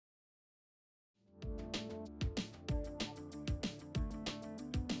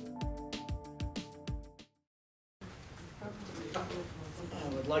I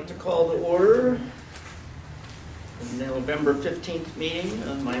would like to call to order the November 15th meeting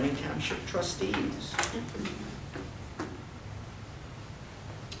of Miami Township Trustees.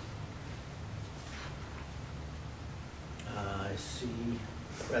 I see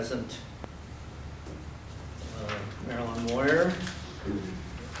present Marilyn Moyer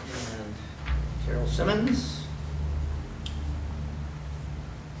and Carol Simmons.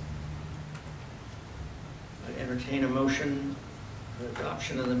 I entertain a motion for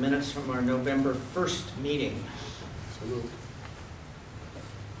adoption of the minutes from our November 1st meeting. So moved.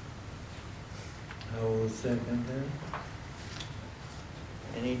 I will second that.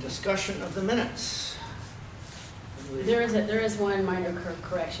 Any discussion of the minutes? There is one minor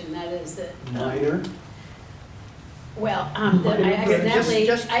correction. That is that. Minor? That I accidentally.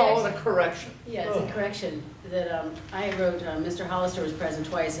 Just call it a correction. Yeah, it's a correction. That I wrote Mr. Hollister was present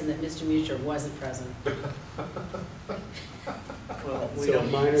twice and that Mr. Mucher wasn't present. Well, we So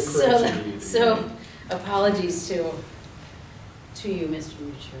don't. minor correction. So apologies to you, Mr.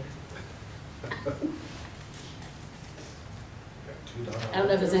 Mucher. I don't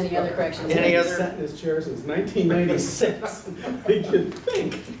know if there's any other corrections. Any other? Sat in this chair since 1996. You'd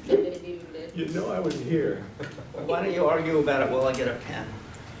think. You know I was here. Why don't you argue about it while I get a pen?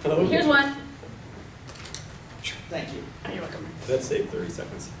 Okay. Here's one. Thank you. You're welcome. That saved 30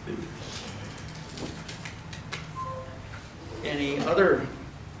 seconds. Any other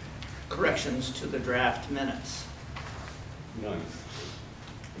corrections to the draft minutes? None.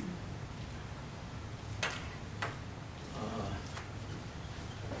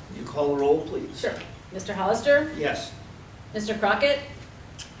 You call the roll, please. Sure. Mr. Hollister? Yes. Mr. Crockett?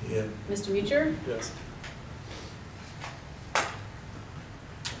 Yeah. Mr. Mucher? Yes.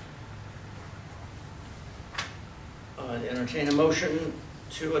 I'd entertain a motion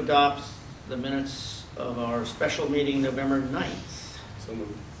to adopt the minutes of our special meeting November 9th. So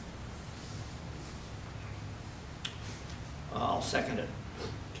moved. I'll second it.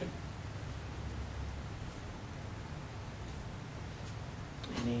 Okay.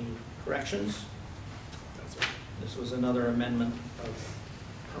 Any corrections? That's it. This was another amendment of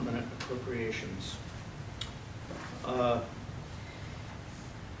permanent appropriations.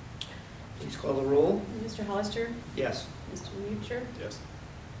 Please call the roll. Mr. Hollister? Yes. Mr. Mucher? Yes.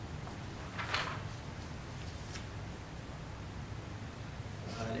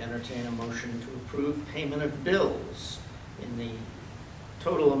 I'd entertain a motion to approve payment of bills in the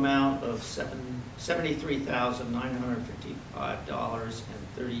total amount of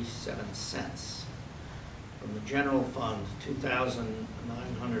 $73,955.37. From the general fund,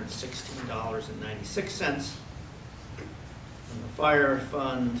 $2,916.96. From the fire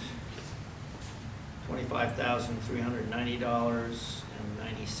fund,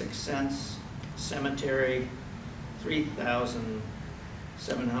 $25,390.96. Cemetery,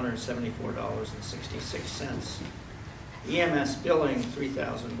 $3,774.66. EMS billing,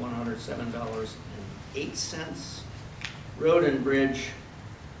 $3,107.08. Road and bridge,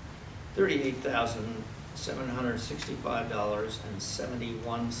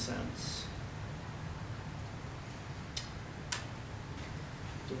 $38,765.71.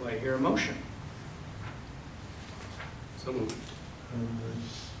 Do I hear a motion? So moved. And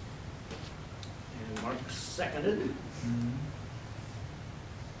Mark seconded. Mm-hmm.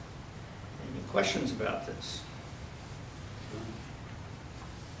 Any questions about this?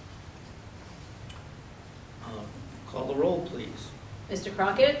 Call the roll, please. Mr.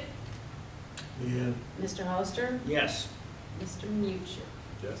 Crockett? Yeah. Mr. Hollister? Yes. Mr. Mucher?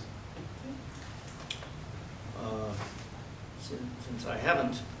 Yes. Since I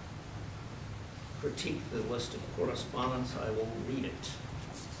haven't critiqued the list of correspondence, I will read it.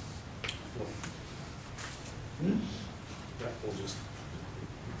 That will just.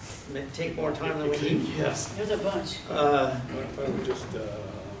 May take more time than we need. Yes. There's a bunch. I would just.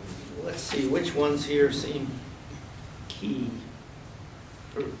 Let's see, which ones here seem key,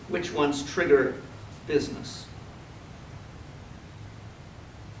 or which ones trigger business?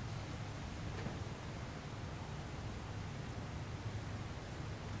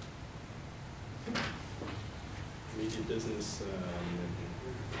 Immediate business.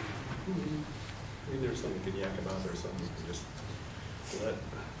 I mean, there's something we could yak about, or something we could just let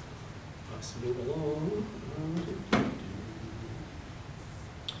us move along.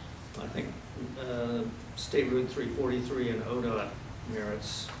 I think State Route 343 and ODOT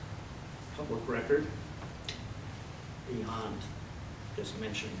merits public record beyond just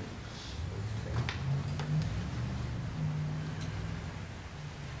mentioning it.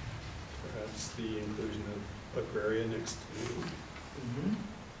 Perhaps the inclusion of Aquaria next to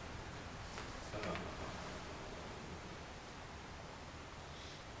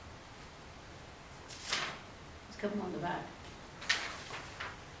Stick them on the back.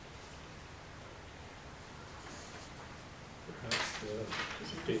 Perhaps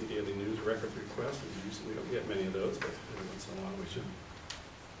the daily news records request, we don't get many of those, but every once in a while we should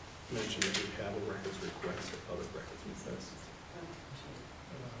mention that we have a records request or other records requests.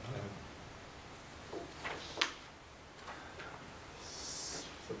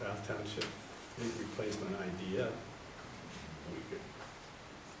 The Bath Township fleet replacement idea, we could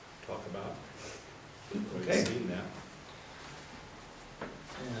talk about. Okay. We've seen that.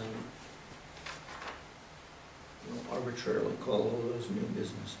 And we'll arbitrarily call all those new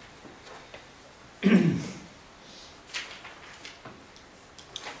business.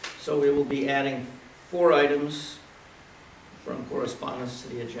 So we will be adding 4 items from correspondence to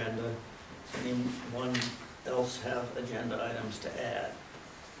the agenda. Does anyone else have agenda items to add?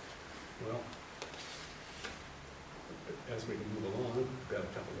 Well, as we move along, we've got a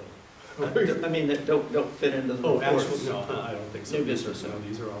couple of. I mean, that don't fit into the Oh, reports. actually, no, I don't think so. New business. No,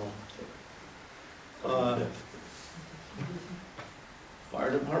 these are all.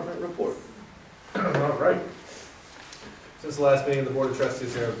 Fire department report. All right. Since the last meeting of the Board of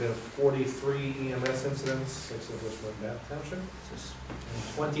Trustees, there have been 43 EMS incidents, 6 of which were in Bath Township, and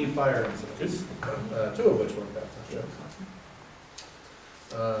 20 fire incidents, 2 of which were in Bath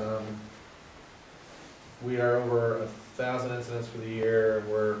Township. We are over 1,000 incidents for the year.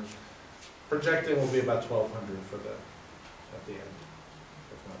 We're projecting will be about 1,200 at the end.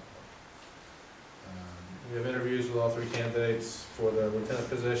 if not more. We have interviews with all 3 candidates for the lieutenant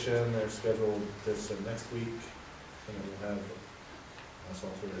position. They're scheduled this next week. And then we'll have, that's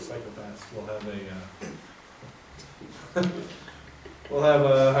all 3 are psychopaths. We'll have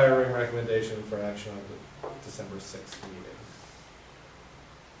a hiring recommendation for action at the December 6th meeting.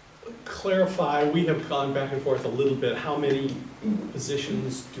 Clarify, we have gone back and forth a little bit. How many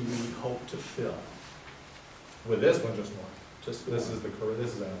positions do we hope to fill? With this one, just one. Just This one? is the career,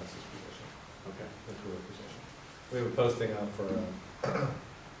 this is Alex's position, Okay. the career position. We have a posting out for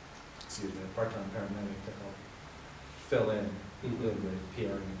excuse me, a part-time paramedic to help fill in the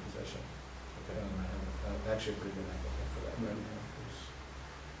PRN position. Okay. I have actually a pretty good applicant for that right now, who's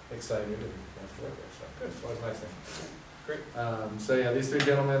excited and wants to work there, so good, it's always a nice thing. Great. So yeah, these 3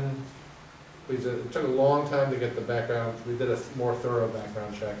 gentlemen, it took a long time to get the background, we did a more thorough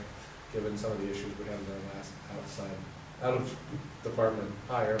background check, given some of the issues we had in our last out of department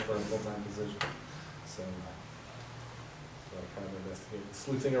hire for a full-time position. So, kind of investigating,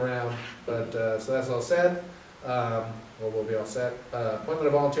 sleuthing around, but, so that's all said. We'll be all set. Appointment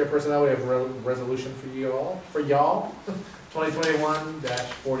of volunteer personnel, we have a resolution for y'all,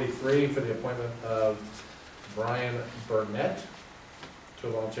 2021-43 for the appointment of Brian Burnett to a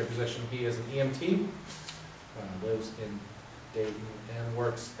volunteer position. He is an EMT, lives in Dayton, and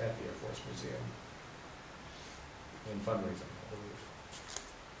works at the Air Force Museum in fundraising, I believe.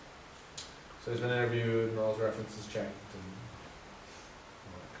 So he's been interviewed and all his references checked and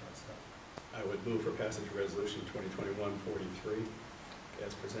all that kind of stuff. I would move for passage of resolution 2021-43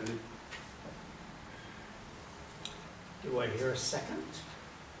 as presented. Do I hear a second?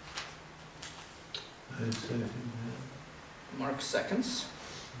 I second that. Mark seconds.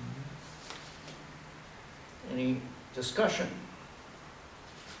 Any discussion?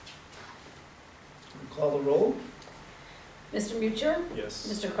 Call the roll. Mr. Mutcher, Yes.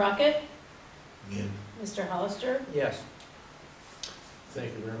 Mr. Crockett, Yeah. Mr. Hollister, Yes.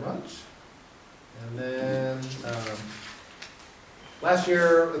 Thank you very much. And then, last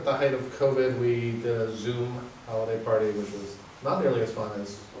year, at the height of COVID, we did a Zoom holiday party, which was not nearly as fun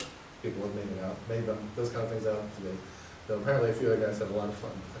as people have made those kind of things out to be. So apparently a few other guys had a lot of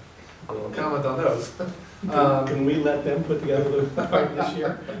fun. I will comment on those. Can we let them put together the party this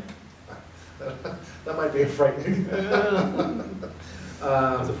year? That might be frightening.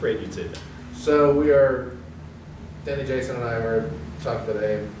 I was afraid you'd say that. So Danny, Jason, and I were talking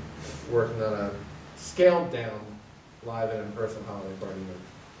today, working on a scaled down live and in-person holiday party that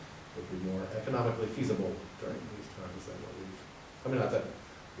would be more economically feasible during these times than what we've, I mean, not that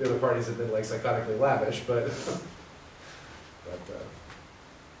the other parties have been like psychotically lavish, but,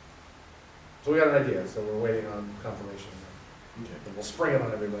 so we got an idea, so we're waiting on confirmation. Okay. And we'll spring it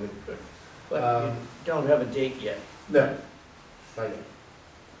on everybody. But you don't have a date yet. No, not yet.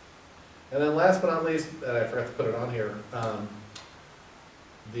 And then last but not least, and I forgot to put it on here,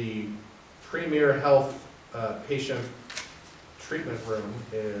 the Premier Health patient treatment room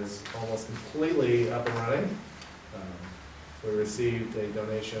is almost completely up and running. We received a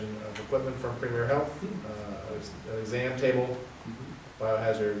donation of equipment from Premier Health, an exam table,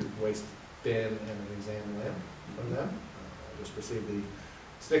 biohazard waste bin, and an exam lamp from them. I just received the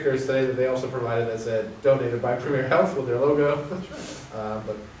stickers today that they also provided that said donated by Premier Health with their logo.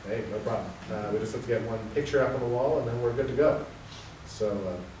 But hey, no problem. We just have to get one picture up on the wall and then we're good to go. So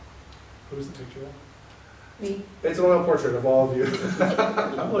Who's the picture of? Me, it's an oil portrait of all of you.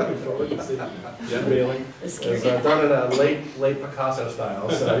 I'm looking forward to seeing that. The unveiling. it's It's scary. done in a late Picasso style,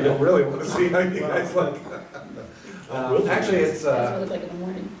 so you'll really want to see how you guys look. Actually, That's what it looked like in the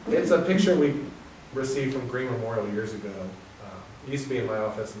morning. it's a picture we received from Green Memorial years ago. It used to be in my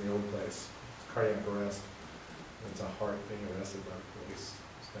office in the old place. It's cardiac arrest. It's a heart being arrested by the police.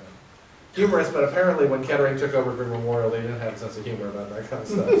 It's kind of humorous, but apparently when Kettering took over Green Memorial, they didn't have a sense of humor about that kind of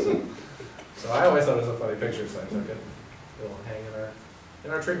stuff. So I always thought it was a funny picture, so I took it. It'll hang in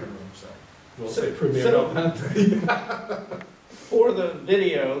our treatment room. So We'll So- say Premier so- Health. For the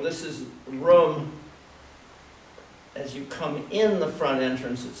video, this is the room, as you come in the front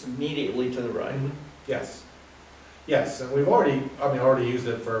entrance, it's immediately to the right. yes, yes, and we've already used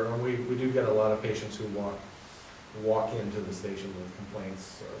it for. And we do get a lot of patients who walk into the station with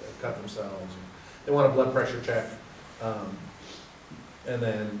complaints, or they cut themselves, and they want a blood pressure check, and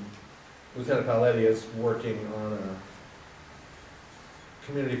then Lieutenant Paletti is working on a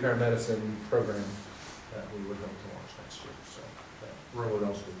community paramedicine program that we would hope to launch next year, so that room would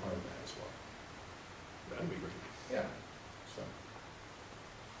also be part of that as well. That'd be great. Yeah. So,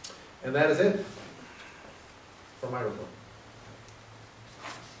 and that is it for my report.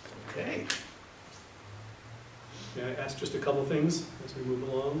 Okay. May I ask just a couple things as we move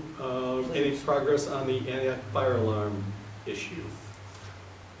along? Any progress on the anti-fire alarm issue?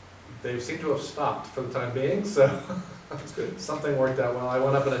 They seem to have stopped for the time being, so That's good. something worked out well. I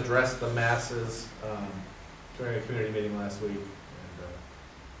went up and addressed the masses during a community meeting last week. And,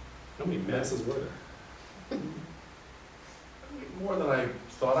 How many masses were there? more than I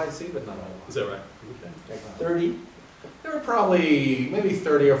thought I'd see, but not a lot. Is that right? Okay. Like 30? There were probably maybe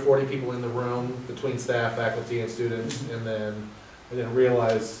 30 or 40 people in the room between staff, faculty, and students, and then I didn't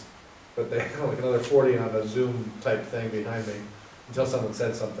realize, but they had like another 40 on a Zoom type thing behind me until someone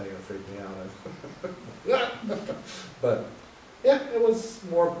said something and it freaked me out. But yeah, it was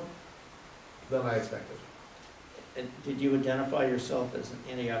more than I expected. And did you identify yourself as an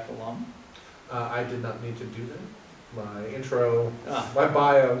Antioch alum? I did not need to do that. My intro, Ah, my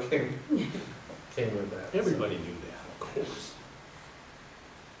bio came with that. so. Everybody knew that, of course.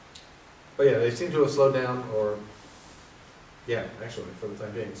 But yeah, they seem to have slowed down, or, yeah, actually, for the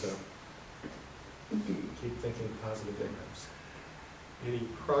time being, so keep thinking positive things. Any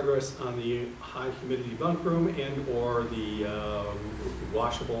progress on the high humidity bunk room and/or the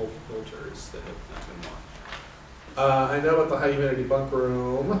washable filters that have not been washed? I know about the high humidity bunk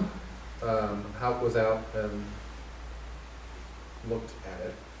room. Hauck was out and looked at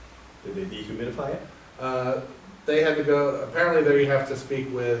it. Did they dehumidify it? They had to go, apparently they have to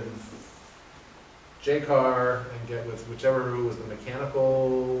speak with JCAR and get with whichever who was the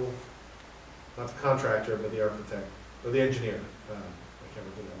mechanical, not the contractor, but the architect, or the engineer. I can't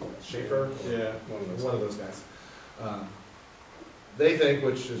remember who that was. Schaefer? Yeah, one of those. One of those guys. They think,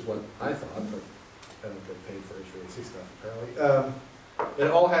 which is what I thought, but I don't get paid for HVAC stuff apparently.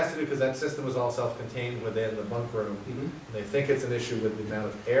 It all has to do, because that system is all self-contained within the bunk room. Mhm. They think it's an issue with the amount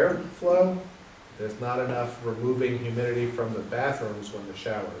of air flow. There's not enough removing humidity from the bathrooms when the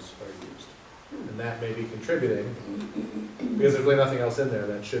showers are used. And that may be contributing, because there's really nothing else in there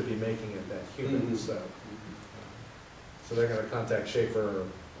that should be making it that humid, Mhm. so they're gonna contact Schaefer or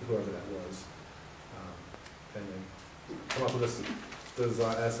whoever that was, and then come up with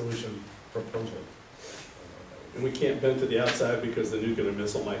a solution proposal. And we can't vent to the outside because the nuclear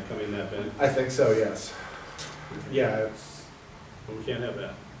missile might come in that vent. I think so, yes. Yeah, it's, But we can't have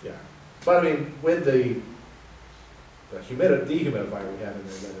that. yeah. But I mean, with the dehumidifier we have in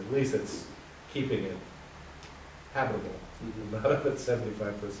there, then at least it's keeping it habitable, not up at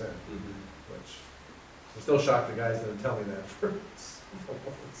 75%, which I'm still shocked the guys didn't tell me that for several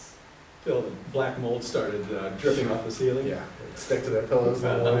months. Till the black mold started dripping off the ceiling. Yeah, stick to their pillows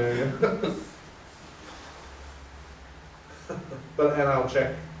in the morning. But, and I'll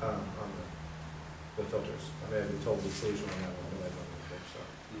check on the filters. I may have been told the solution on that one, but I don't know, so.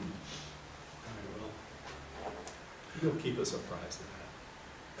 All right, well, you'll keep us surprised at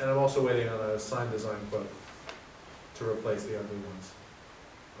that. And I'm also waiting on a sign design quote to replace the ugly ones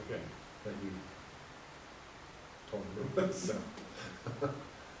Okay. that you told me, so.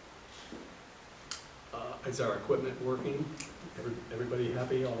 Is our equipment working? Everybody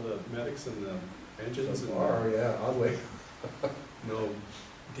happy? All the medics and the engines? So and far, yeah, oddly. no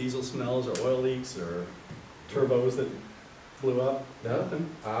diesel smells or oil leaks or turbos that blew up? No, Nothing?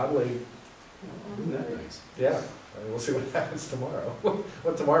 oddly, Isn't that nice? yeah. I mean, we'll see what happens tomorrow,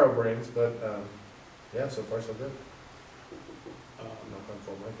 what tomorrow brings, but, yeah, so far so good. Knock on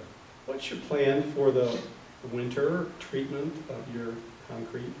full mic. What's your plan for the winter treatment of your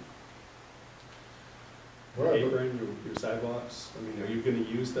concrete? Well, Your apron, your sidewalks? I mean, are you gonna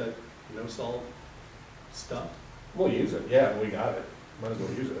use that no salt stuff? We'll use it, yeah, we got it, might as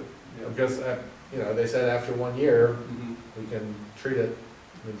well use it. Because, you know, they said after 1 year, Mhm. we can treat it,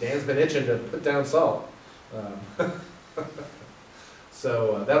 I mean, Dan's been itching to put down salt.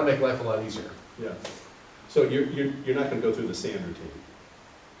 So that'll make life a lot easier. Yeah. So you're not gonna go through the sand routine?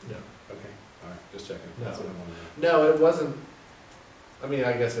 No. Okay, all right, just checking. No. That's what I wanted to know. No, it wasn't, I mean,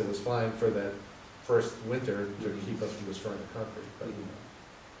 I guess it was fine for that first winter to keep us from destroying the concrete, but, you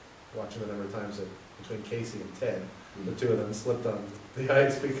know, watching the number of times that between Casey and Ted, the two of them slipped on the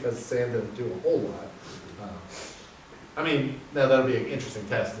ice because sand didn't do a whole lot. I mean, now that'll be an interesting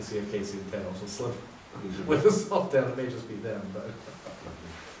test to see if Casey and Ted also slip with the salt down. It may just be them, but. It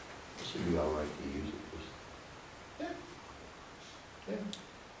should be all right to use it. Yeah.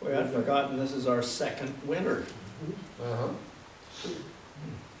 Boy, I'd forgotten this is our second winter. Uh-huh.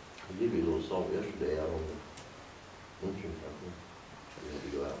 I gave you a little salt yesterday out on the insurance company. We had to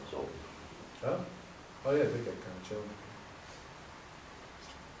go out and salt. Oh, oh yeah, I think I kind of chilled.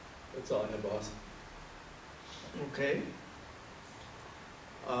 That's all I have, boss. Okay.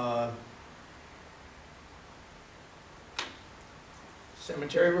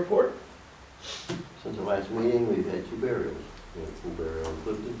 Cemetery report? Since the last meeting, we've had 2 burials. We had a full burial in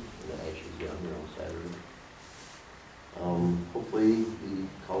Clifton and the ashes down here on Saturday. Hopefully the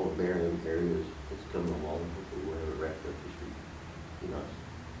columbarium area is coming along. Hopefully we'll have it wrapped up this week. Be nice.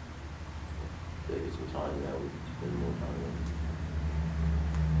 Take it some time now. We can spend more time on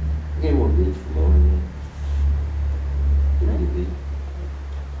it. Get more bids for mowing. Did we get bid?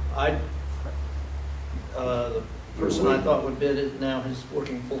 The person I thought would bid it now is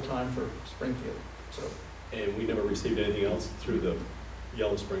working full-time for Springfield, so. And we never received anything else through the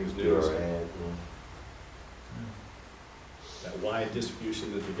Yellow Springs Do News. our ad, That wide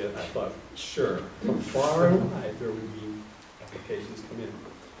distribution that we get, I thought, sure, from far and wide, there would be applications come in.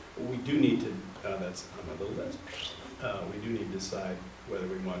 We do need to, that's on my little list, we do need to decide whether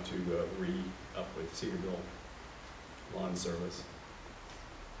we want to re-up with Cedarville lawn service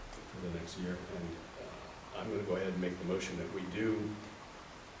for the next year. And I'm gonna go ahead and make the motion that we do,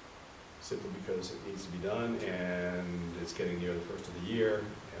 simply because it needs to be done, and it's getting near the first of the year,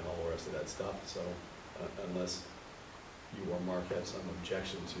 and all the rest of that stuff, so unless you or Mark have some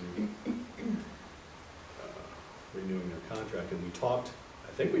objection to renewing their contract, and we talked,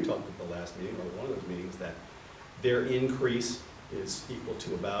 I think we talked at the last meeting, or one of those meetings, that their increase is equal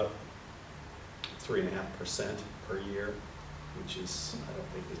to about 3.5% per year, which is, I don't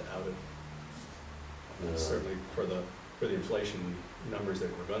think is out of, certainly for the inflation numbers that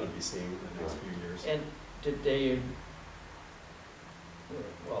we're gonna be seeing in the next few years. And did they,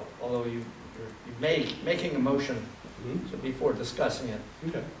 well, although you're making a motion, so before discussing it,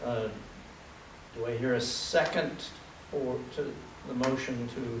 Okay. do I hear a second to the motion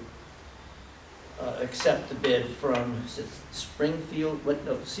to accept the bid from, is it Springfield, what,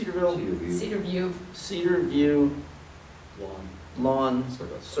 no, Cedarville? Cedarview. Cedarview Lawn. Lawn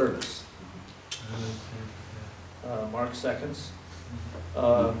Service. Service. Mark seconds.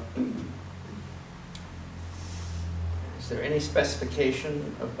 Is there any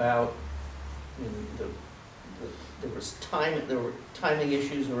specification about, I mean, there were timing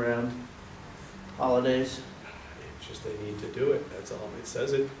issues around holidays? It's just they need to do it, that's all. It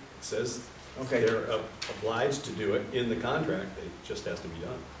says Okay. they're obliged to do it in the contract, it just has to be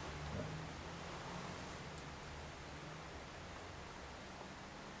done.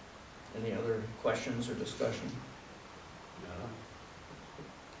 Any other questions or discussion?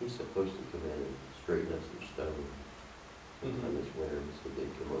 He's supposed to come in and straighten up some stone on this winter, so they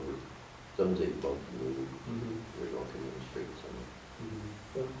come over. Some they bump and move, they're gonna come in and straighten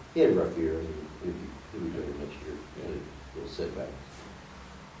some up. He had a rough year, and he'll be doing it next year, he'll sit back.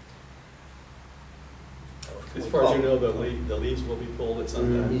 As far as you know, the leaves will be pulled at some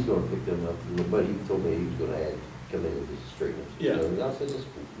time. He's gonna pick them up, but he told me he was gonna come in and just straighten up some Yeah. stone. I said,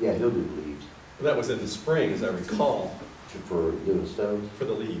 yeah, he'll do the leaves That was in the spring, as I recall, for doing stones. for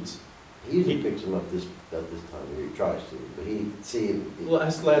the leaves. He usually picks them up this time of year, he tries to, but he.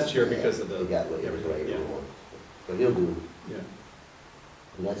 Last year because of the. He got late, everything, yeah. But he'll do, Yeah.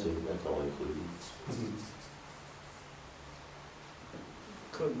 and that's all included.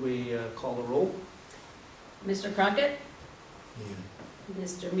 Could we call the roll? Mr. Crockett, Yeah.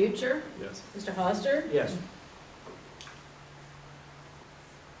 Mr. Mutcher, Yes. Mr. Hollister, Yes.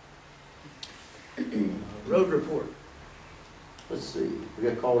 Road report. Let's see, we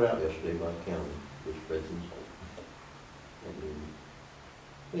got called out yesterday by the county, which spread some salt. And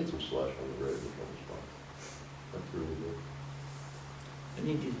we had some slush on the road in one spot. That's really good. I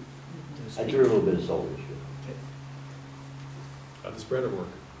need you to I speak. threw a little bit of salt this year. Okay. How'd the spreader work?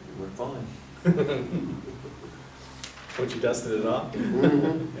 We're fine. Once you dusted it off?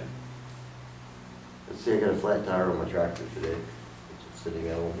 Mhm. Yeah. Let's see, I got a flat tire on my tractor today. It's sitting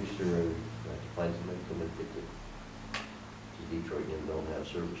out on Houston Road. I have to find somebody to come and fix it. Detroit and don't have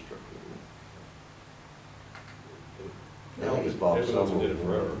service truck anymore. I guess Bob Everyone else Summer did it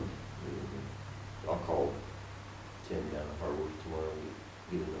forever. I'll call Tim down at Harvard tomorrow and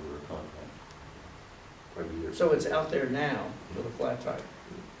get a number of contact. Probably either. So it's out there now with a flat tire.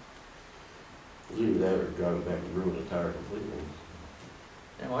 Either that or drive it back and ruin the tire completely.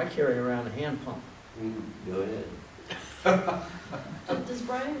 Now, I carry around a hand pump. Go ahead. Does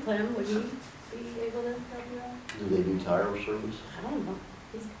Brian Clem, would he be able to help you out? Do they do tire service? I don't know.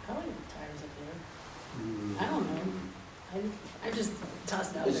 He's probably got tires up there. I don't know. I just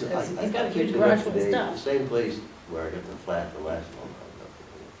tossed it out there because he's got a huge garage full of The stuff. same place where I got the flat the last one, I got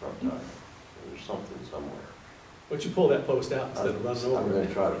the front tire. There's something somewhere. Why don't you pull that post out instead of running over I'm it?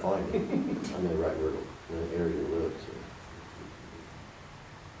 gonna try to find it. I'm gonna right where the area looks.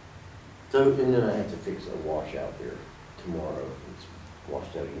 So, and then I have to fix a washout there tomorrow. It's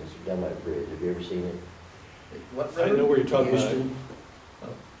washed out against the Dunlap Bridge. Have you ever seen it? What I road? know where you're talking about. Houston. You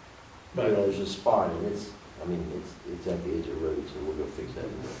But know, there's a spot and it's at the edge of the road, so we'll go fix that.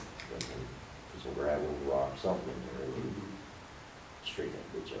 Put some gravel, rock, something in there and straighten that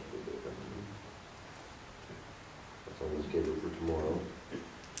bitch up a little bit. That's on the schedule for tomorrow.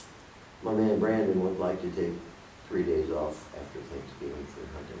 My man Brandon would like to take 3 days off after Thanksgiving for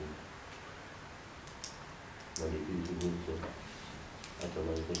hunting. Monday, Tuesday, Wednesday. I don't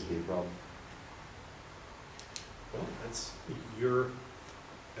really think it'd be a problem. well,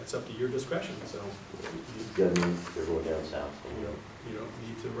 that's up to your discretion, so Government, they're going down south. you don't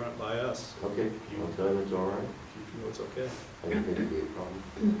need to run it by us. Okay, I'll tell him it's all right. If you feel it's okay. I don't think it'd be a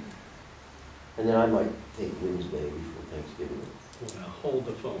problem. And then I might take Wednesday before Thanksgiving. Well, now, hold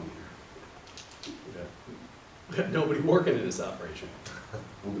the phone here. We got nobody working in this operation.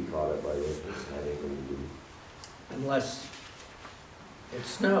 We'll be caught up by then. That ain't gonna do. Unless it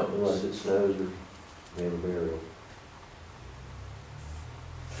Unless snows. it snows or we have a burial.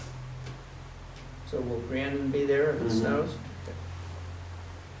 So will Brandon be there if it Mhm. snows?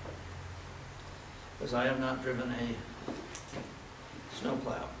 Because I have not driven a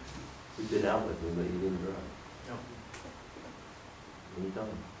snowplow. We did out with him, but he didn't drive. No.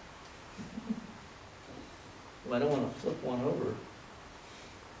 Anytime. Well, I don't want to flip one over.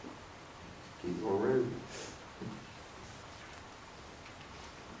 Keep it on road.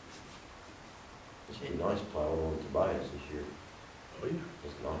 It's been nice plowing on Tobias this year. Oh, yeah.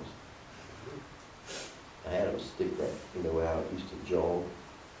 It's nice. I had him stick that, you know, how it used to jog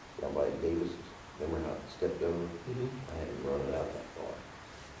down by Davis. Remember how it stepped over? Mm-hmm. I had him run it out that far.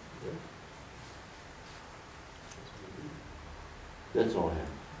 That's all I have.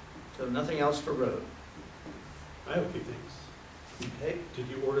 So nothing else for road. I have a few things. Okay. Did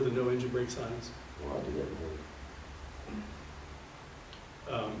you order the no engine brake signs? Well, I'll do that in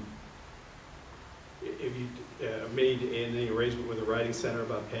Have you made any arrangement with the Riding Center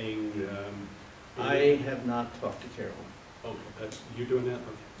about paying? I have not talked to Carol. Oh, that's, you doing that? Okay.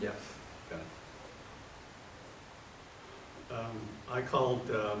 Yeah. I called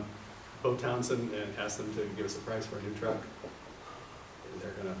Bo Townsend and asked them to give us a price for a new truck. And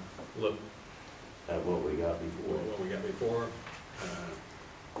they're gonna look at what we got before. what we got before.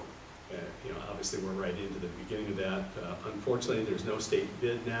 You know, obviously, we're right into the beginning of that. Unfortunately, there's no state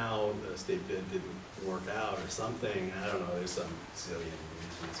bid now. The state bid didn't work out or something. I don't know, there's some zillion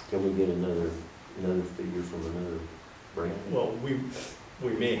reasons. Can we get another figure from another brand? Well,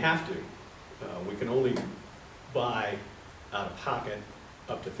 we may have to. We can only buy out of pocket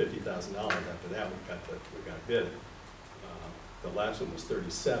up to $50,000. After that, we got a bid. The last one was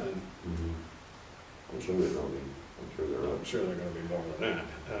 37. Mhm. I'm sure they're gonna be, I'm sure they're gonna be more than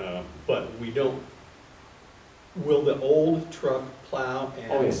that. But we don't, will the old truck plow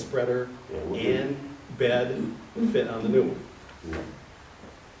Oh, and yeah. spreader yeah, we'll do- and bed fit on the new one? yeah.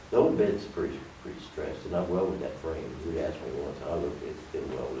 The old bed's pretty stressed, and I've welded that frame. You asked me once, I looked at it, it's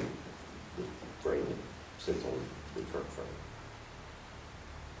been welded, the frame that sits on the truck frame.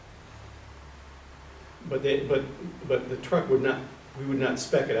 But the truck would not, we would not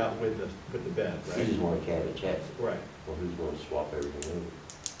spec it out with the bed, You right? just want a cab and chassis. Right. Well, who's gonna swap everything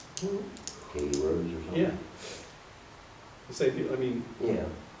over? Katie Rose or something? Yeah. The same people, I mean, Yeah,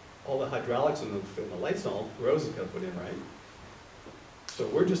 all the hydraulics and the lights and all, Rose is gonna put in, right? So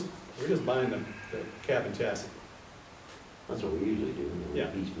we're just buying the cabin chassis. That's what we usually do, and Yeah.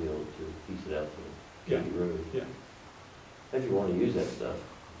 then piecemeal it to piece it out to Yeah. Katy Road. Yeah. If you wanna use that stuff,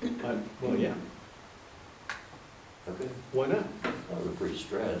 Well, yeah, okay. why not? We're pretty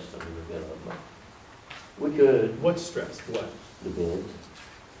stressed, I mean, we've got we could, What's stress, what? the beds,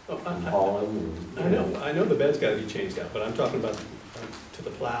 Oh, and hauling and. I know the bed's gotta be changed out, but I'm talking about to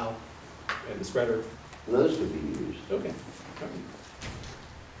the plow and the spreader. Those could be used. Okay.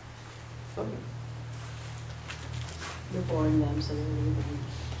 Okay. You're boring them, so they're leaving.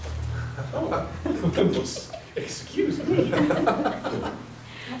 Oh, excuse me.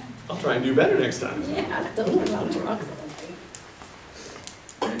 I'll try and do better next time. Yeah, don't worry about trucks.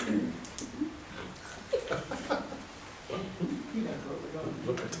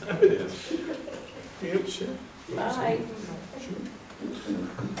 Look what time it is. Yeah, sure. Bye.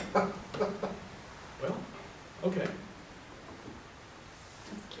 Sure. Well, okay.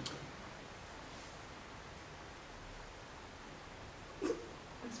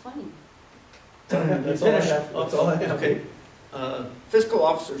 It's funny. That's all I have. That's all I have. Okay. Fiscal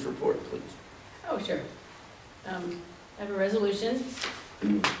officer's report, please. Oh, sure. I have a resolution.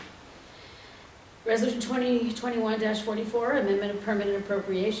 Resolution 2021-44, amendment of permanent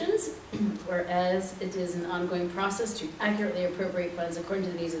appropriations. Whereas it is an ongoing process to accurately appropriate funds according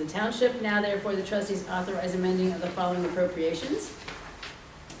to the needs of the township, now therefore the trustees authorize amending of the following appropriations.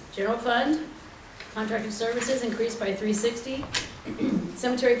 General fund, contracted services increased by $360.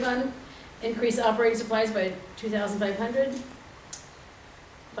 Cemetery fund, increase operating supplies by $2,500.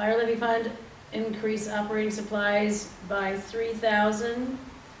 Fire levy fund, increase operating supplies by $3,000.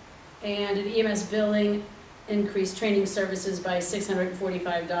 And an EMS billing, increase training services by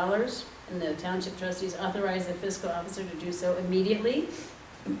 $645. And the township trustees authorize the fiscal officer to do so immediately.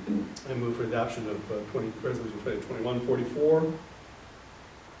 I move for adoption of Resolution 2021-44.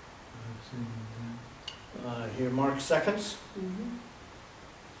 Here, Mark seconds.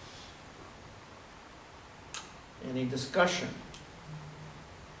 Any discussion?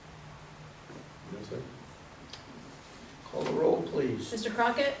 No, sir. Call the roll, please. Mr.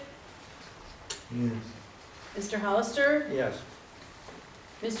 Crockett? Yes. Mr. Hollister? Yes.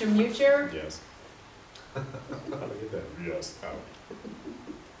 Mr. Mutcher? Yes. How do I get that? Yes, out.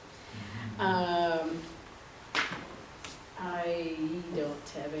 I don't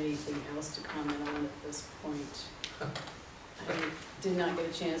have anything else to comment on at this point. I did not get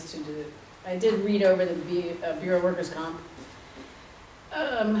a chance to do it. I did read over the Bureau of Workers' Comp,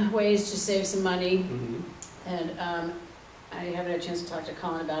 ways to save some money, Mhm. and I haven't had a chance to talk to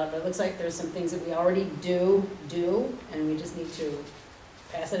Colin about it, but it looks like there's some things that we already do, and we just need to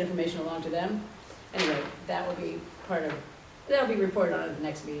pass that information along to them. Anyway, that will be that'll be reported on at the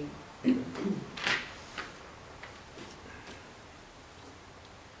next meeting.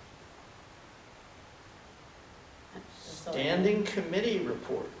 That's all I have. Standing committee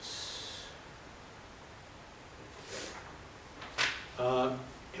reports.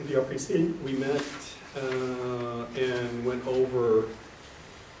 MPRPC, we met and went over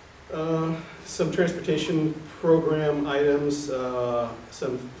some transportation program items,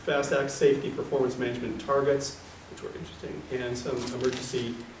 some Fast Act safety performance management targets, which were interesting, and some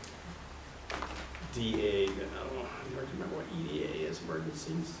emergency DA, I don't know, I don't remember what EDA is,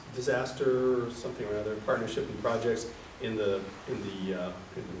 emergencies, disaster, something or other, partnership and projects in the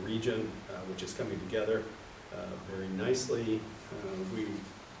region, which is coming together very nicely. We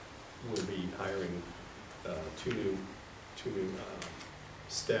will be hiring two new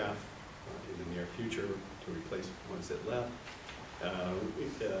staff in the near future to replace the ones that left.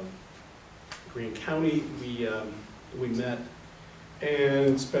 Greene County, we met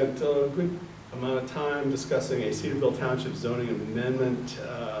and spent a good amount of time discussing a Cedarville Township zoning amendment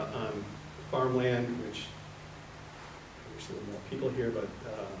on farmland, which I wish there were more people here, but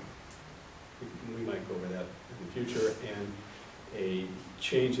we might go over that in the future, and a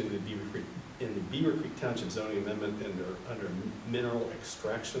change in the Beaver Creek Township zoning amendment under mineral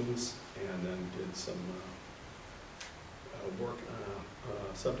extractions, and then did some work on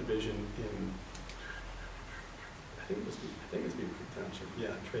a subdivision in, I think it's Beaver Creek Township,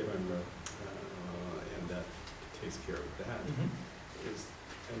 yeah, Trayvon Road, and that takes care of that.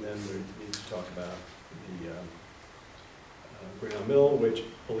 And then we need to talk about the Grinnell Mill, which,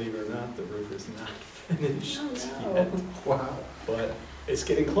 believe it or not, the roof is not finished Oh, yet. no. Wow. But it's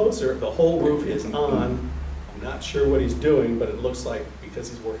getting closer, the whole roof is on. I'm not sure what he's doing, but it looks like, because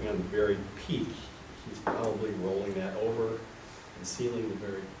he's working on the very peak, he's probably rolling that over and sealing the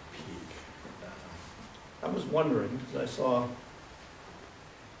very peak. I was wondering, because I saw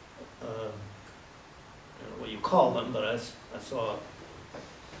I don't know what you call them, but I saw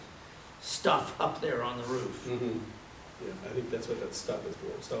stuff up there on the roof. Yeah, I think that's what that stuff is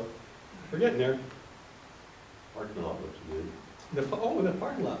for, so we're getting there. Parking lot looks good. The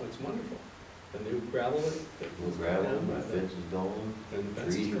parking lot looks wonderful. The new gravel. The gravel, the fence is gone, And the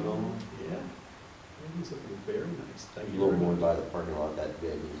fence is trees are gone. Yeah. Everything's looking very nice. Thank A you little very more much. by the parking lot, that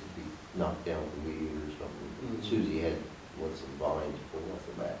bed needs to be knocked down for weed or something. Mhm. Susie had, some vines pulled off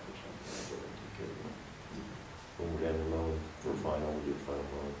the back or something. I told her to take care of it. When we're down there mowing, we're fine, we'll do final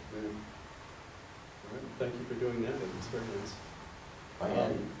mowing. Yeah. All right, thank you for doing that, it was very nice. I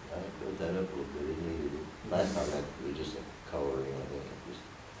had built that up a little bit, it needed it. Last time that was just a coloring, I think, it was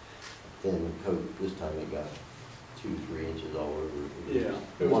thin coat. This time it got 2-3 inches all over. Yeah.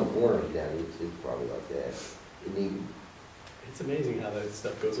 One corner was down, it's probably like that. It needed, It's amazing how that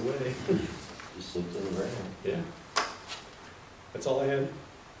stuff goes away. just sinks in the ground. Yeah. That's all I had.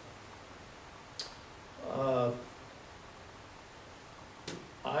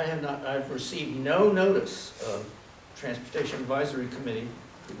 I've received no notice of Transportation Advisory Committee.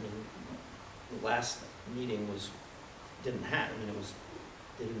 I mean, the last meeting they didn't have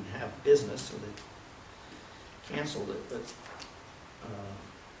business, so they canceled it,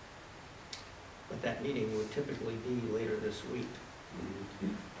 but that meeting would typically be later this week.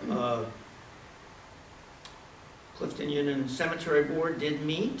 Clifton Union Cemetery Board did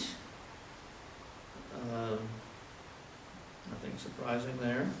meet. Nothing surprising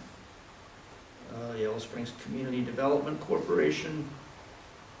there. Yellow Springs Community Development Corporation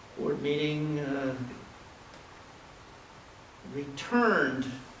board meeting returned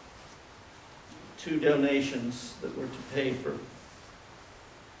 2 donations that were to pay for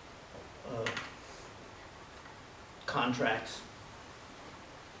contracts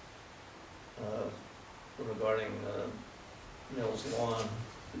regarding Mills Lawn,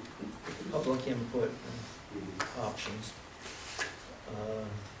 public input and options.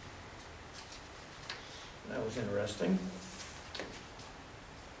 That was interesting.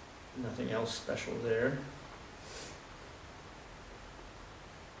 Nothing else special there.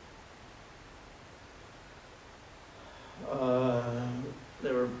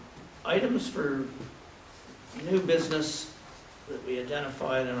 There were items for new business that we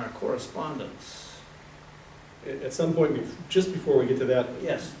identified in our correspondence. At some point, just before we get to that,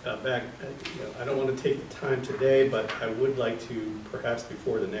 Yes. I don't want to take the time today, but I would like to, perhaps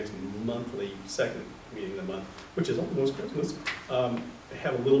before the next monthly, second meeting of the month, which is almost Christmas,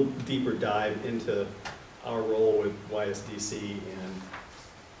 have a little deeper dive into our role with YSDC and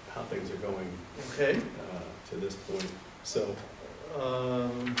how things are going Okay. to this point. So,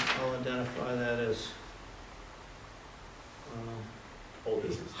 I'll identify that as old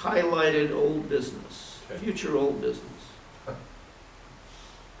business. highlighted old business, Okay. future old business.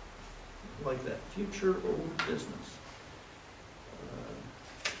 Like that, future old business.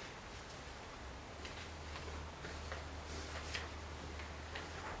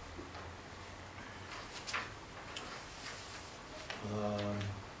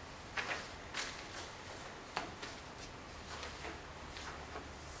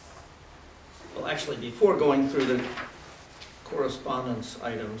 Well, actually, before going through the correspondence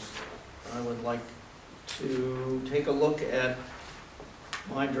items, I would like to take a look at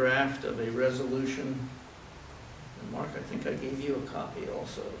my draft of a resolution. And Mark, I think I gave you a copy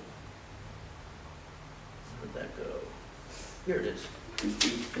also. Where'd that go? Here it is.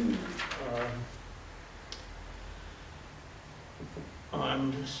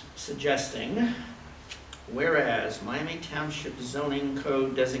 I'm suggesting, whereas Miami Township zoning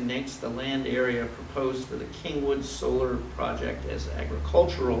code designates the land area proposed for the Kingwood Solar Project as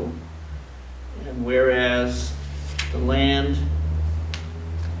agricultural, and whereas the land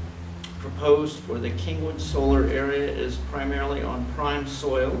proposed for the Kingwood Solar area is primarily on prime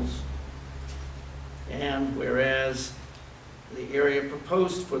soils, and whereas the area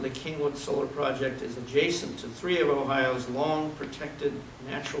proposed for the Kingwood Solar Project is adjacent to 3 of Ohio's long protected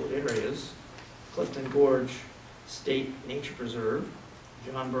natural areas, Clifton Gorge State Nature Preserve,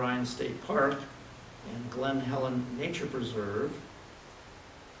 John Bryan State Park, and Glen Helen Nature Preserve.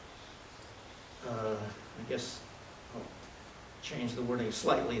 I guess I'll change the wording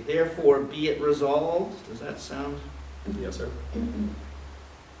slightly. Therefore, be it resolved, does that sound? Yes, sir.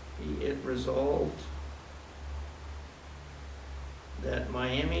 Be it resolved that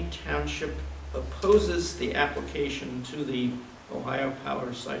Miami Township opposes the application to the Ohio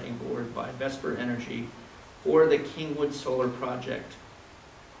Power Siting Board by Vesper Energy for the Kingwood Solar Project,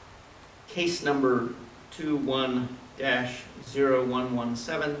 case number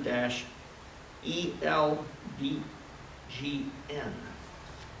 21-0117-ELBGN.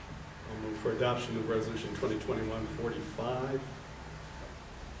 I'll move for adoption of resolution 2021-45.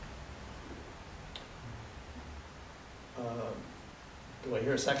 Do I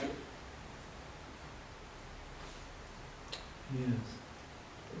hear a second? Yes.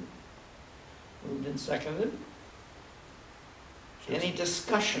 Moved and seconded. Any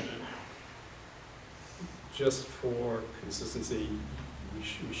discussion? Just for consistency,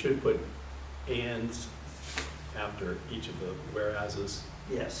 we should put ands after each of the whereases,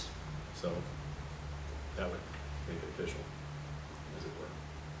 Yes. so that would make it official, as it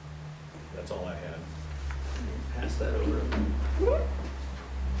were. That's all I had. Pass that over.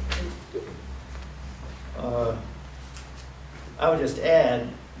 I would just add,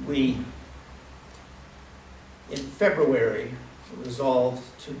 we, in February, resolved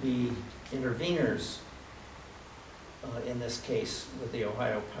to be interveners in this case with the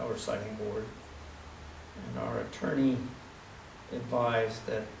Ohio Power Siting Board. And our attorney advised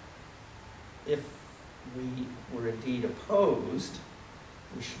that if we were indeed opposed,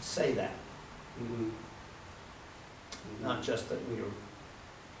 we should say that, not just that we are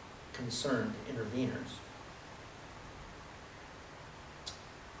concerned interveners.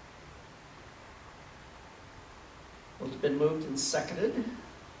 Well, it's been moved and seconded.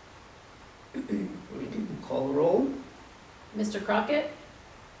 We can call the roll. Mr. Crockett,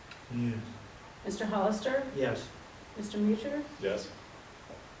 Yes. Mr. Hollister, Yes. Mr. Mucher, Yes?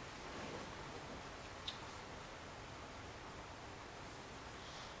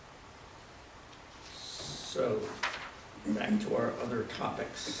 So, back to our other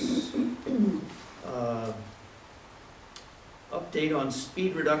topics. Update on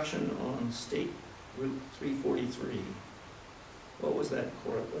speed reduction on State Route 343. What was that,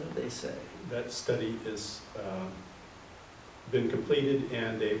 Cora? What did they say? That study is been completed,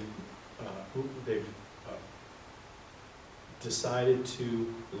 and they've decided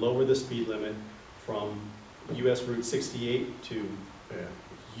to lower the speed limit from US Route 68 to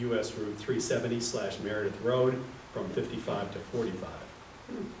US Route 370/Meredith Road from 55 to 45.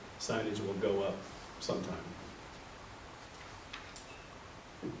 Signage will go up sometime.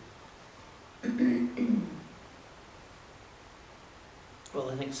 Well,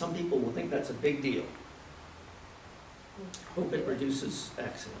 I think some people will think that's a big deal. Hope it reduces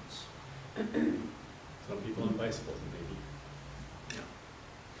accidents. Some people on bicycles, maybe.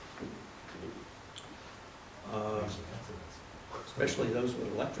 Especially those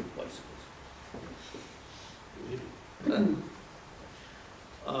with electric bicycles. Maybe.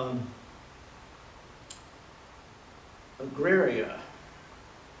 Agraria.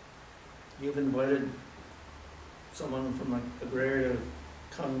 You've invited someone from Agraria to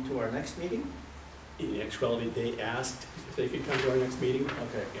come to our next meeting? In actuality, they asked if they could come to our next meeting,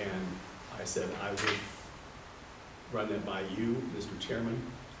 Okay. and I said I would run that by you, Mr. Chairman,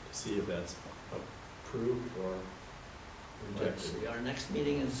 to see if that's approved or Let's rejected. see, our next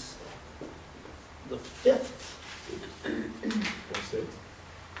meeting is the 5th, Or six.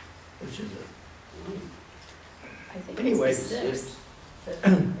 which is it? I think Anyway, it's the it's- 6th. I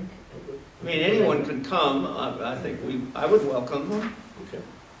mean, anyone can come. I think I would welcome them. Okay.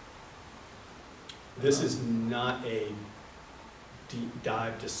 This is not a deep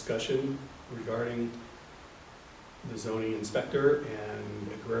dive discussion regarding the zoning inspector and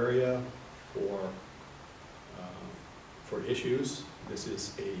agraria for issues. This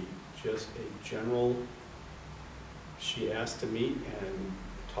is just a general, she asked to meet and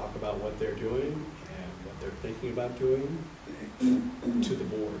talk about what they're doing and what they're thinking about doing to the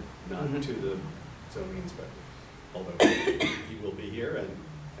board, not Mhm. to the zoning inspector. Although he will be here, and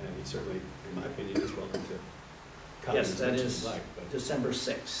he certainly, in my opinion, is welcome to come Yes, as that much as is he'd like. But December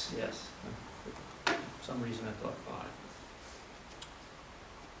 6th, yes. For some reason I thought 5.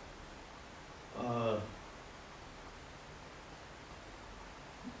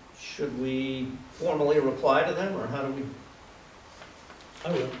 Should we formally reply to them, or how do we?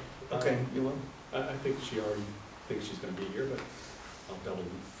 I will. Okay, you will? I think she already thinks she's going to be here, but I'll double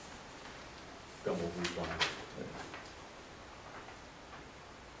reply.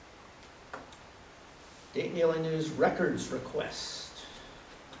 Dayton Daily News records request.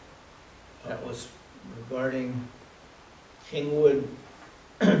 That was regarding Kingwood.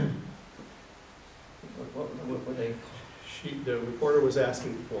 What were they? The reporter was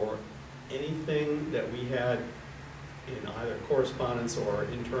asking for anything that we had in either correspondence or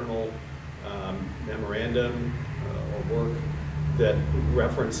internal memorandum or work that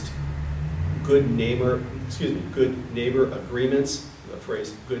referenced good neighbor agreements, the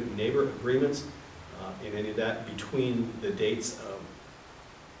phrase good neighbor agreements, in any of that between the dates of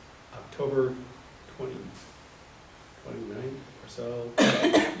October 29th or so.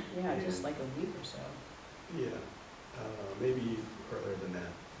 Yeah, just like a week or so. Yeah, maybe earlier than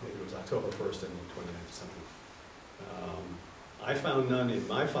that. Maybe it was October 1st and 29th or something. I found none in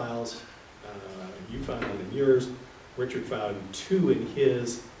my files. You found none in yours. Richard found 2 in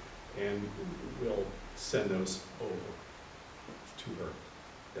his, and we'll send those over to her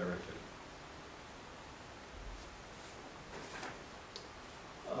directly.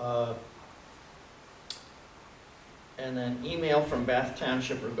 And then email from Bath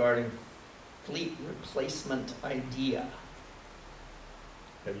Township regarding fleet replacement idea.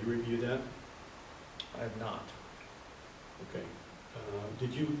 Have you reviewed that? I have not. Okay.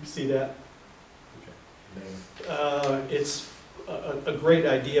 Did you see that? No. It's a great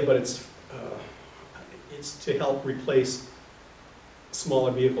idea, but it's to help replace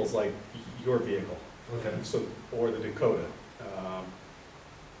smaller vehicles like your vehicle, Okay. so, or the Dakota.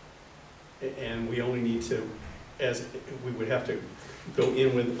 And we only need to, as, we would have to go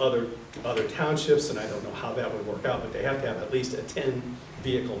in with other townships, and I don't know how that would work out, but they have to have at least a 10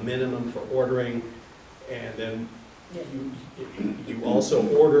 vehicle minimum for ordering, and then Yeah. you also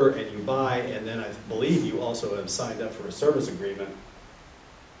order and you buy, and then I believe you also have signed up for a service agreement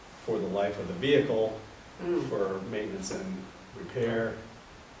for the life of the vehicle, for maintenance and repair.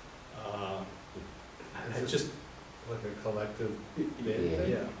 I just, Like a collective bid Yeah.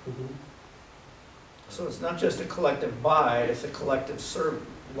 thing? yeah. So it's not just a collective buy, it's a collective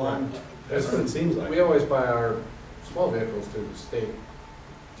long. That's what it seems like. We always buy our small vehicles through the state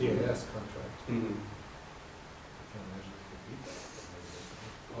DAS contract. Mhm. I can't imagine they could beat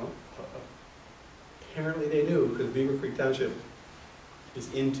that. Well, apparently they do, because Beaver Creek Township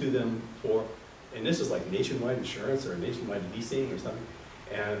is into them for, and this is like nationwide insurance or nationwide leasing or something,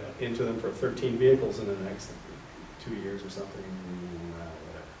 and into them for 13 vehicles in the next 2 years or something, whatever.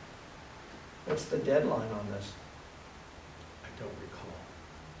 What's the deadline on this? I don't recall.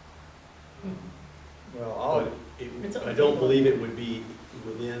 Well, But It's I don't believe it would be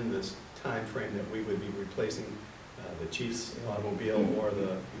within this time frame that we would be replacing the chief's automobile or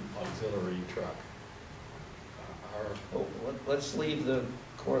the auxiliary truck. let's leave the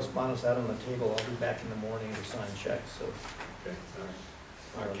correspondence out on the table. I'll be back in the morning to sign checks, so. Okay, all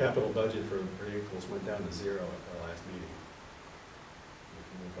right. Our capital budget for vehicles went down to 0 at our last meeting, if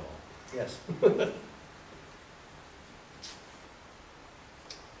you recall. Yes.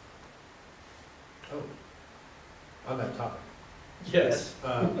 Oh, on that topic. Yes.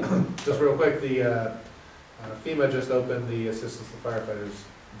 Just real quick, the FEMA just opened the Assistance to Firefighters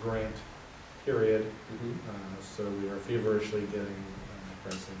grant period. So we are feverishly getting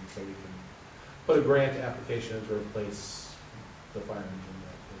pricing so we can put a grant application in to replace the fire engine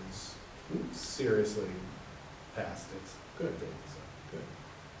that is seriously past its Good. date. So Good.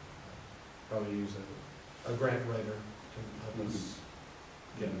 probably use a grant writer to help us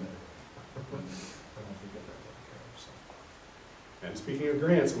get it. I don't know if we get that taken care of, so. And speaking of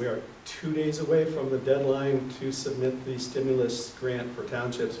grants, we are 2 days away from the deadline to submit the stimulus grant for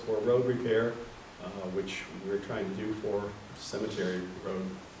townships for road repair, which we're trying to do for cemetery road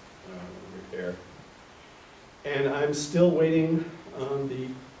repair. And I'm still waiting on the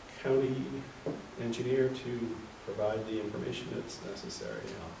county engineer to provide the information that's necessary.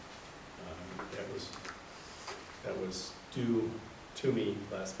 That was due to me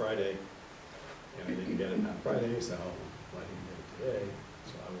last Friday, and I didn't get it on Friday, so I didn't get it today,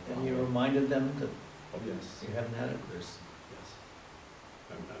 so I will And you follow. reminded them that Oh, yes. you haven't had it? There's, yes.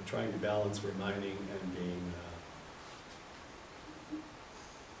 I'm trying to balance reminding and being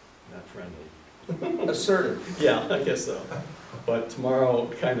not friendly. Assertive. Yeah, I guess so. But tomorrow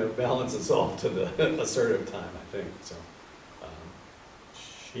kind of balances off to the assertive time, I think, so.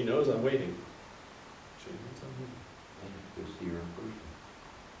 She knows I'm waiting. She knows I'm waiting. Go see her in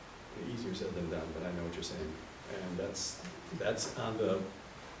person. Easier said than done, but I know what you're saying. And that's on the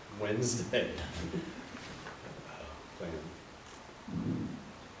Wednesday plan.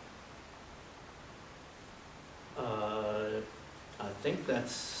 I think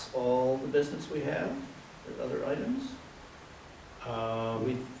that's all the business we have. There other items?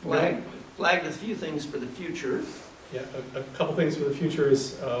 We flagged a few things for the future. Yeah, a couple things for the future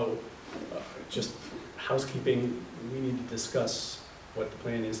is just housekeeping. We need to discuss what the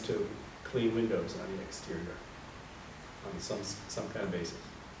plan is to clean windows on the exterior on some kind of basis,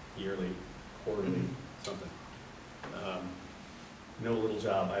 yearly, quarterly, something. No little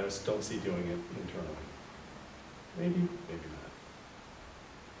job, I just don't see doing it internally. Maybe, maybe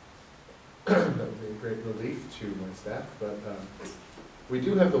not. That would be a great relief to my staff, but we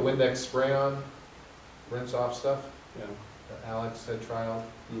do have the Windex spray-on rinse-off stuff Yeah. that Alex had trialed.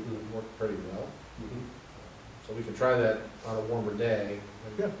 It worked pretty well. So we can try that on a warmer day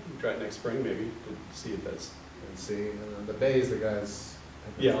Yeah, we can try it next spring maybe to see if that's, and see, and then the bays, the guys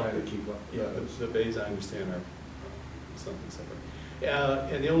have been Yeah. trying to keep up. yeah, the bays I understand are something separate.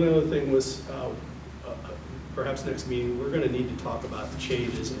 And the only other thing was, perhaps next meeting, we're gonna need to talk about the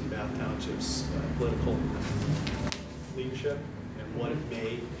changes in Bath Township's political leadership and what it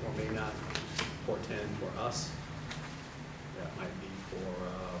may or may not portend for us. That might be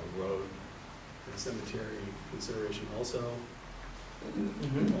for road and cemetery consideration also,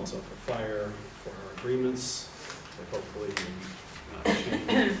 also for fire, for our agreements, that hopefully will not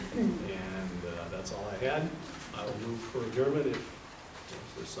change. And that's all I had. I will move for adjournment if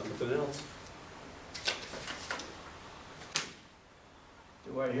there's something else.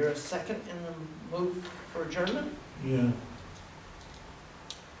 Do I hear a second in the move for adjournment? Yeah.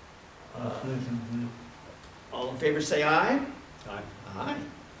 Uh, Second, All in favor, say aye. Aye. Aye.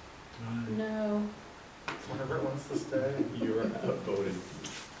 yeah. No. Whoever wants to stay. You're outvoted.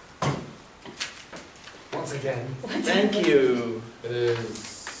 Once again, Thank you it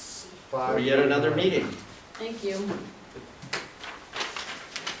is 5. for yet another meeting. Thank you.